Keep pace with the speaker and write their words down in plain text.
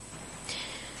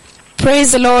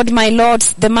Praise the Lord, my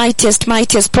lords, the mightiest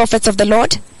prophets of the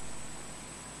Lord.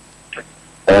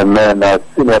 Amen.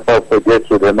 Senior Pastor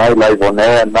Gertrude, am I live on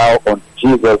air now on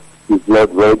Jesus is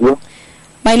Lord Radio?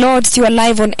 My lords, you are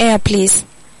live on air, please.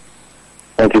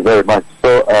 Thank you very much.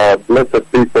 So,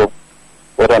 blessed people,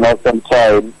 what an awesome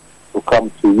time to come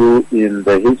to you in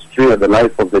the history and the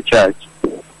life of the church.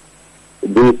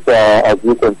 This, as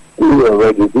you can see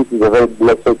already, this is a very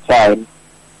blessed time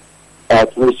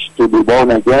at which to be born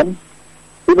again,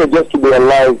 even just to be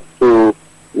alive to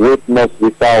witness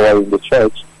this hour in the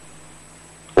church.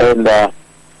 And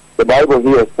the Bible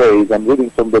here says, I'm reading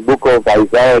from the book of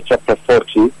Isaiah chapter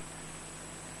 40,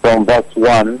 from verse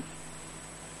 1.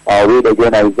 I'll read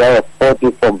again Isaiah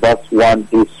 40 from verse 1.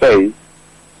 He says,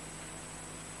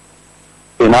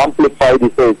 in Amplified, he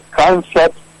says,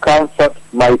 comfort, comfort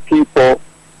my people,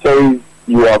 says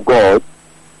your God.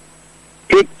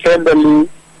 Speak tenderly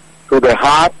to the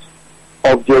heart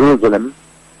of Jerusalem,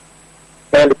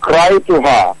 and cry to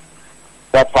her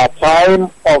that her time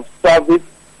of service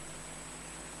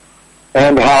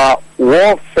and her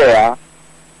warfare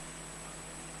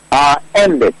are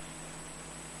ended,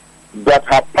 that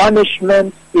her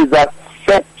punishment is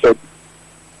accepted,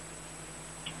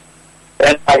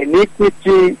 and her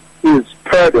iniquity is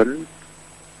pardoned,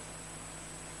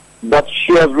 that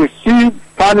she has received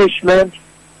punishment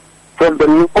from the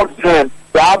Lord's hand,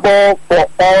 double for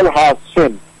all her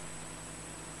sins.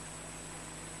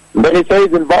 Then he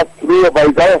says in verse 3 of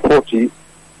Isaiah 40,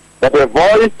 that the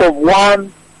voice of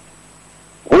one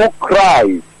who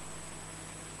cries,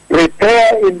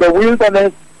 prepare in the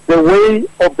wilderness the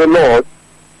way of the Lord,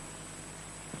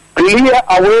 clear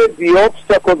away the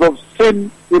obstacles of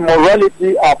sin,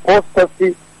 immorality,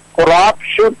 apostasy,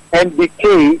 corruption, and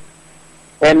decay,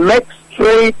 and make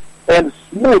straight and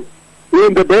smooth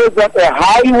in the desert a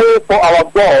highway for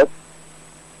our God.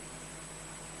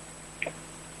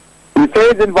 He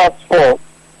says in verse 4,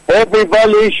 every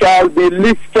valley shall be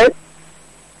lifted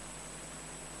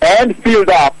and filled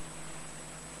up,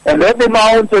 and every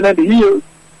mountain and hill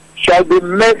shall be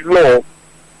made low,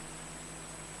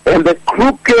 and the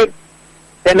crooked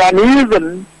and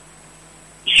uneven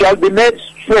shall be made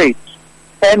straight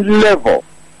and level,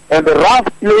 and the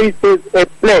rough places a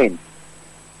plain.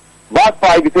 Verse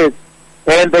 5 it says,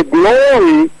 and the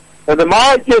glory and the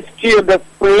majesty and the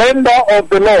splendor of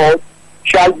the Lord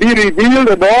shall be revealed,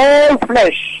 and all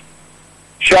flesh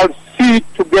shall see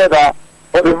it together,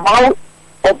 for the mouth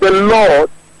of the Lord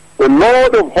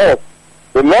of hosts,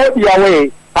 the Lord Yahweh,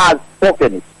 has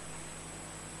spoken it.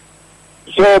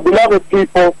 So, beloved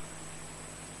people,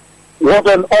 what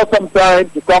an awesome time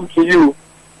to come to you.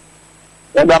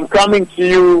 And I'm coming to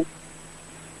you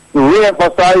to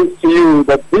re-emphasize to you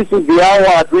that this is the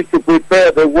hour at which to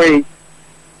prepare the way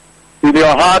in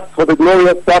your heart for the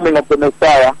glorious coming of the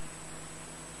Messiah.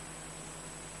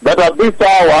 That at this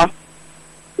hour,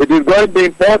 it is going to be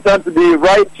important to be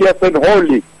righteous and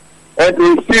holy and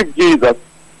to receive Jesus.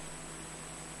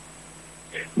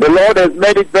 The Lord has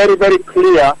made it very, very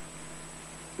clear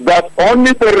that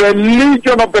only the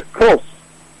religion of the cross,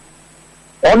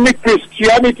 only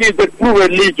Christianity is the true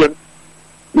religion.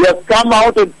 He has come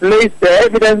out and placed the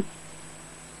evidence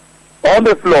on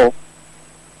the floor.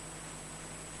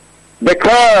 The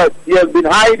cards he has been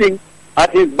hiding at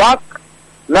his back,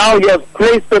 now he has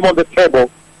placed them on the table.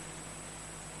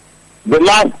 The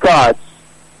last cards.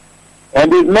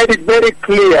 And he's made it very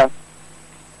clear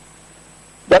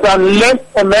that unless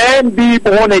a man be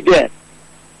born again,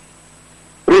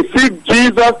 receive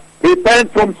Jesus,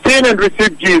 repent from sin and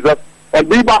receive Jesus, and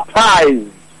be baptized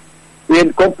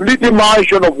in complete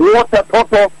immersion of water,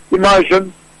 total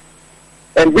immersion,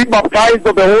 and be baptized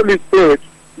of the Holy Spirit,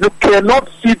 you cannot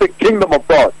see the kingdom of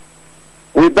God.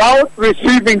 Without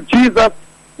receiving Jesus,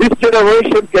 this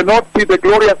generation cannot see the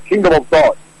glorious kingdom of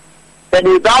God. And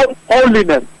without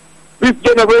holiness, this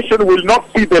generation will not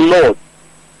see the Lord,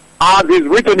 as is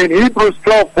written in Hebrews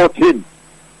 12:14.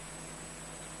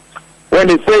 When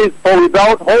he says, for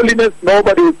without holiness,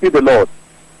 nobody will see the Lord.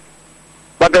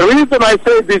 But the reason I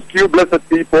say this to you, blessed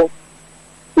people,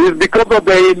 is because of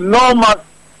the enormous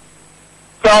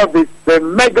service, the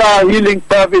mega healing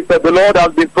service that the Lord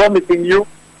has been promising you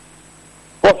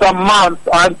for some months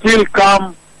until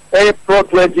come April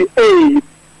 28th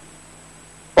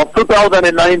of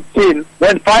 2019,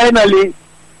 when finally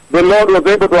the Lord was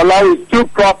able to allow his two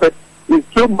prophets, his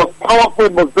two most powerful,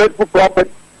 most faithful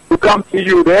prophets, to come to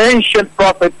you, the ancient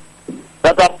prophets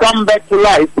that have come back to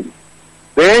life,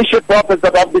 the ancient prophets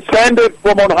that have descended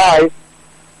from on high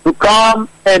to come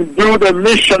and do the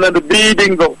mission and the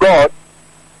biddings of God.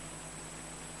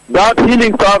 That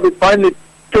healing service finally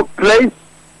took place,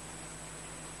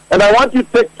 And I want you to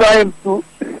take time to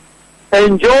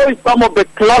enjoy some of the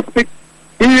classic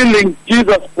healings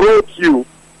Jesus brought you.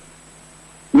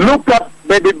 Look at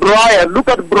baby Brian. Look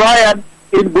at Brian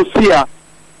in Busia.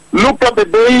 Look at the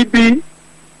baby,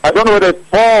 I don't know whether it's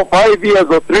 4 or 5 years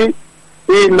or 3,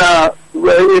 in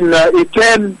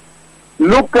Iten.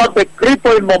 Look at the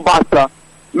cripple in Mombasa.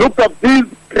 Look at these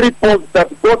cripples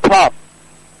that got up.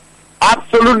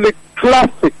 Absolutely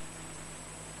classic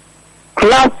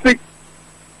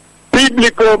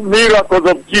biblical miracles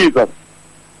of Jesus.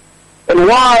 And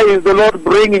why is the Lord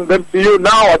bringing them to you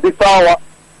now at this hour,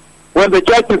 when the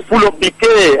church is full of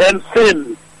decay and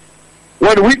sin,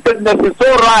 when wickedness is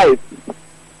so rife,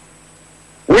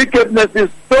 wickedness is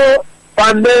so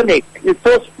pandemic, it's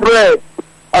so spread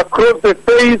across the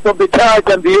face of the church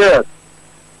and the earth?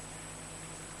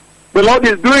 The Lord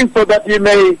is doing so that He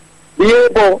may be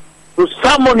able to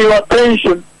summon your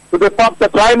attention to the fact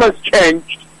that time has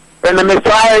changed and the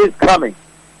Messiah is coming.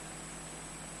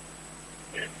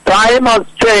 Time has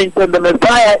changed and the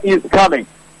Messiah is coming.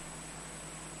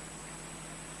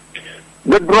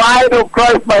 The bride of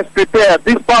Christ must prepare.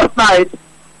 This past night,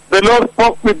 the Lord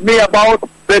spoke with me about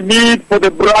the need for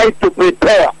the bride to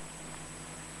prepare.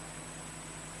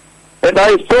 And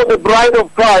I saw the bride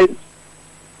of Christ,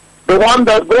 the one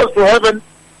that goes to heaven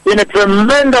in a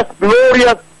tremendous,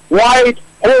 glorious, white,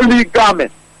 holy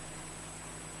garment.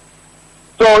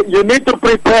 So you need to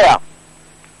prepare.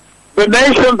 The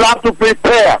nations have to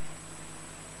prepare.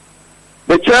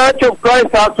 The Church of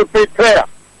Christ has to prepare.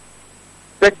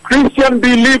 The Christian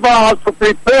believer has to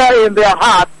prepare in their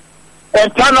heart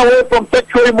and turn away from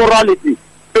sexual immorality.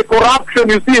 The corruption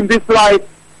you see in this life,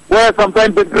 where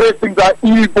sometimes the dressings are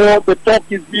evil, the talk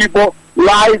is evil,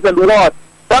 lies and what.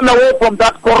 Turn away from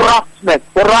that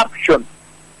corruption.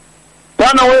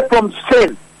 Turn away from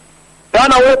sin.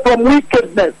 Turn away from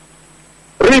wickedness.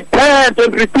 Repent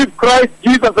and receive Christ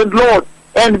Jesus and Lord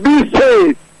and be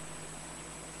saved.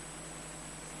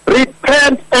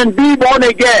 Repent and be born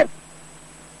again.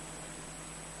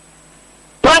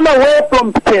 Turn away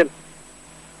from sin.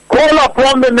 Call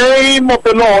upon the name of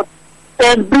the Lord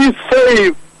and be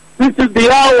saved. This is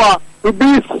the hour to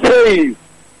be saved.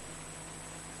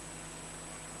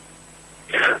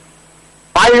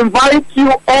 I invite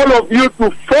you, all of you,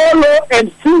 to follow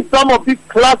and see some of these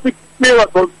classic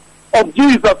miracles of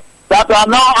Jesus that are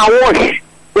now awash.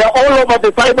 They are all over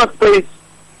the cyberspace.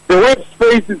 The web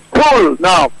space is full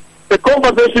now. The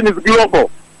conversation is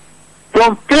global.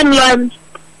 From Finland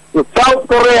to South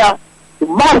Korea,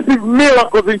 to massive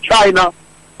miracles in China,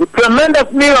 to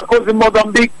tremendous miracles in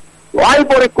Mozambique, to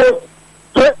Ivory Coast,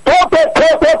 total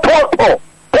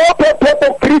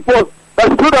cripples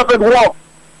that stood up and walked.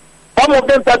 Some of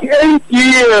them 38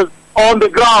 years on the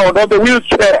ground, on the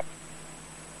wheelchair.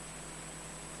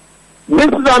 This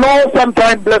is an awesome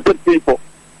time, blessed people.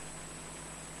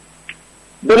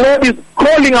 The Lord is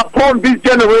calling upon this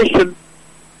generation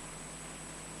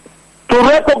to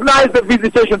recognize the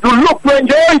visitation, to look, to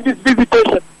enjoy this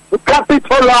visitation, to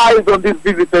capitalize on this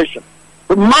visitation,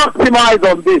 to maximize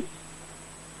on this.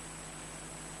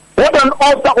 What an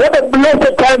awesome, what a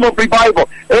blessed time of revival.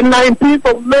 And 19th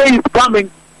of May is coming,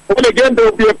 when again there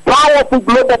will be a powerful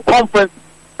global conference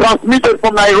transmitted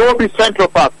from Nairobi Central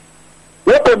Park.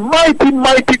 What a mighty,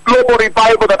 mighty global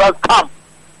revival that has come.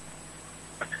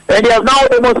 And He has now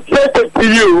demonstrated to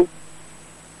you,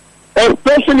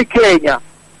 especially Kenya,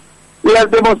 He has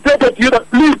demonstrated to you that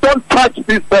please don't touch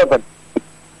these servants.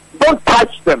 Don't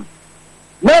touch them.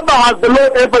 Never has the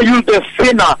Lord ever used a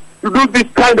sinner to do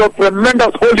this kind of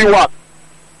tremendous holy work.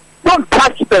 Don't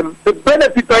touch them. The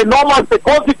benefits are enormous, the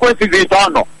consequences are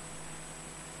eternal.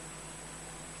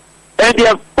 And He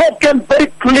has spoken very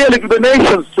clearly to the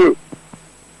nations too.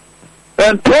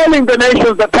 And telling the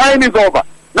nations the time is over.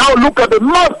 Now look at the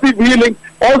massive healing.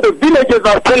 All the villages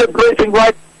are celebrating,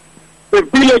 right? The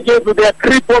villages with their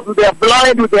cripples, with their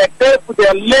blind, with their deaf, with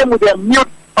their lame, with their mute,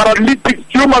 paralytics,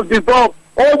 tumors dissolved,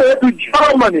 all the way to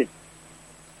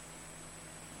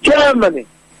Germany.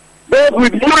 Those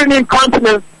with urine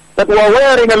incontinence that were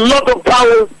wearing a lot of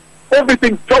towels,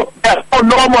 everything so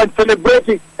normal and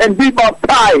celebrating and be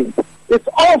baptized. It's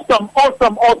awesome.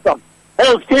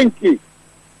 Helsinki,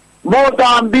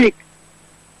 Mozambique,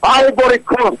 Ivory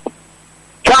Coast,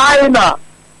 China.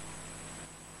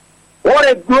 What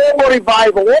a global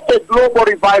revival.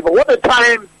 What a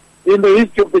time in the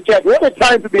history of the church. What a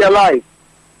time to be alive.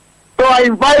 So I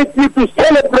invite you to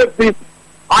celebrate this.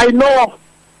 I know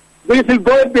this is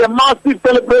going to be a massive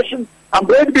celebration. I'm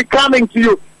going to be coming to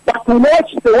you. But to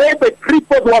watch the way the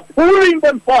cripples were pulling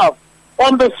themselves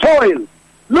on the soil.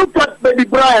 Look at baby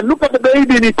Brian. Look at the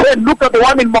baby in Iten. Look at the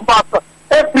one in Mombasa.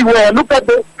 everywhere. Look at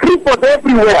the cripples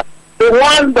everywhere. The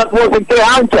one that was in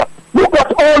Kehancha. Look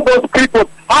at all those cripples,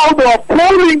 how they are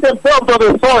pouring themselves on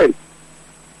the soil.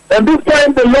 And this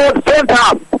time the Lord sent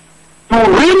us to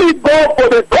really go for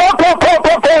the total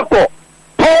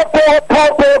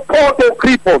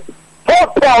cripples.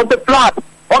 Total on the flat,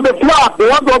 the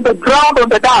ones on the ground, on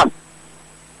the dance.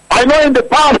 I know in the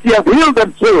past He has healed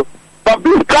them too, but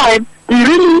this time He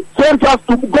really sent us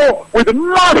to go with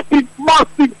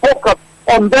massive focus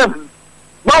on them,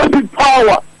 massive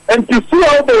power, and to see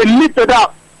how they lifted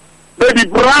up Baby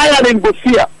Brian in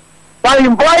Busia. I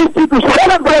invite you to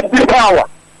celebrate this hour.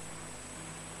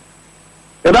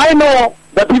 And I know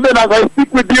that even as I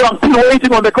speak with you, I'm still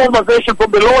waiting on the conversation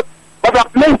from the Lord, but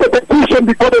I've placed a petition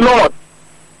before the Lord.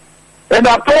 And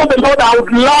I've told the Lord I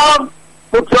would love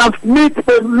to transmit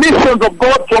the missions of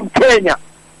God from Kenya.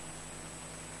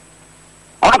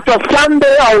 After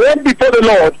Sunday, I went before the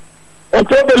Lord and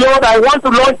told the Lord I want to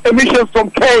launch the missions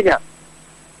from Kenya.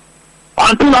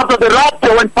 Until after the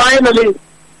rapture, when finally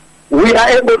we are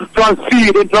able to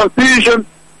transition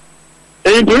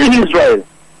into Israel.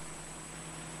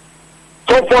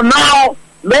 So for now,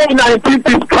 May 19th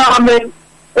is coming,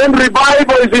 and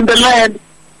revival is in the land.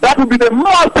 That will be the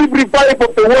massive revival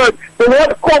of the word. The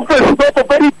word conference is also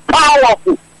very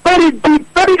powerful, very deep,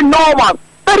 very enormous,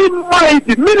 very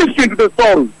mighty, ministering to the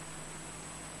soul.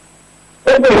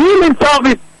 And the healing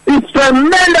service is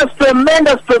tremendous.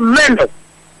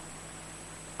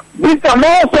 This is an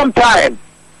awesome time.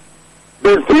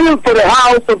 The zeal for the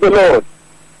house of the Lord.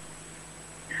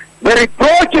 The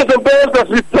reproaches of those that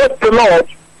reproach the Lord,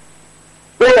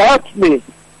 they hurt me.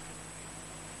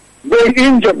 They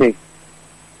injure me.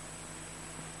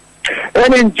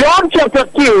 And in John chapter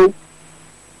 2,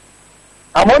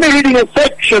 I'm only reading a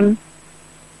section,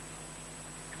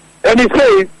 and he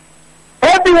says,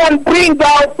 everyone brings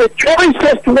out the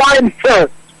choicest wine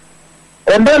first,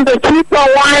 and then the cheaper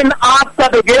wine after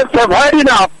the guests have had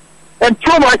enough and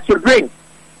too much to drink.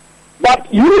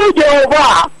 But you,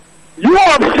 Jehovah, you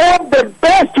have served the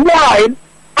best wine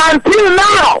until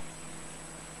now.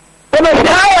 The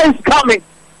Messiah is coming.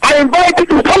 I invite you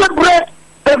to celebrate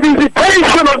the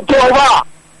visitation of Jehovah.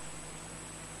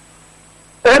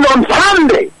 And on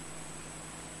Sunday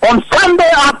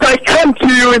after I came to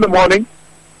you in the morning,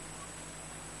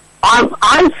 as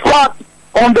I sat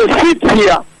on the seat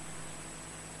here,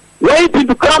 waiting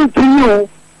to come to you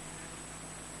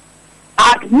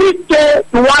at midday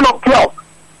to 1 o'clock,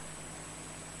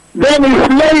 then He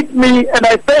slayed me and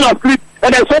I fell asleep,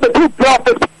 and I saw the two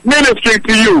prophets ministering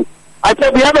to you. I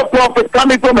saw the other prophet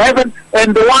coming from heaven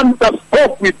and the one that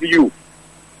spoke with you.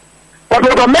 But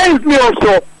what amazed me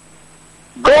also,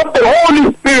 God the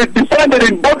Holy Spirit descended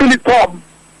in bodily form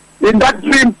in that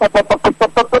dream,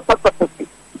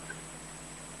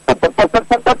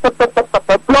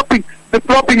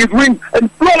 flopping his wings and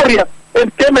glorious,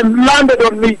 and came and landed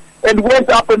on me and went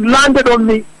up and landed on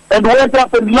me and went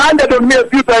up and landed on me a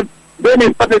few times. Then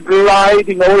he started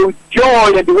gliding away with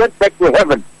joy and he went back to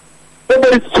heaven. So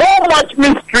there is so much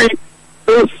mystery,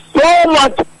 there is so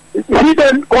much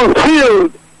hidden,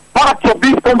 concealed parts of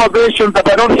these conversations that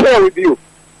I don't share with you.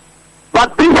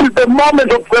 But this is the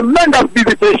moment of tremendous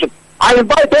visitation. I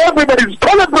invite everybody to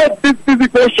celebrate this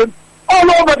visitation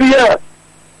all over the earth,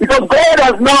 because God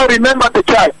has now remembered the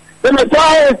church. The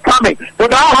Messiah is coming.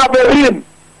 Toda Haverim.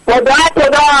 Toda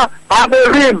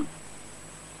Haverim.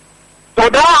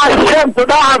 Toda Hashem.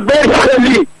 Toda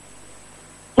Havesheli.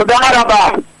 Toda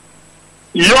Rabbah.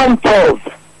 Yom Tov.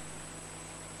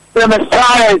 The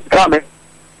Messiah is coming.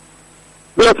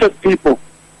 Blessed people,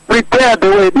 prepare the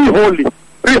way, be holy,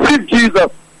 receive Jesus,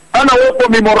 turn away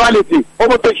from immorality,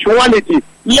 homosexuality,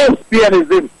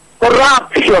 lesbianism,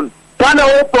 corruption, turn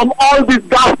away from all these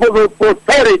gospels of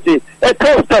prosperity,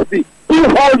 apostasy, be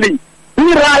holy,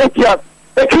 be righteous.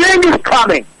 The King is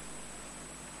coming.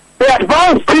 The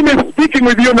advanced team is speaking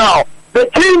with you now. The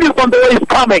King is on the way, is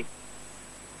coming.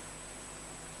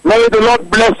 May the Lord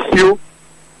bless you.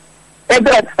 And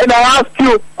I ask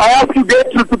you,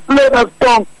 Gertrude, to play that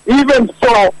song, Even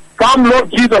So, Come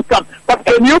Lord Jesus, Come. But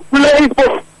can you play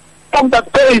for a song that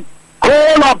says,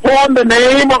 call upon the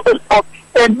name of the Lord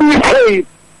and be saved,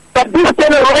 that this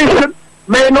generation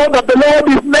may know that the Lord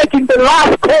is making the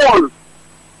last call.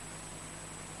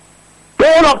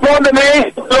 Call upon the name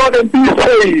of the Lord and be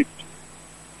saved.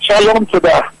 Shalom to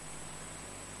that.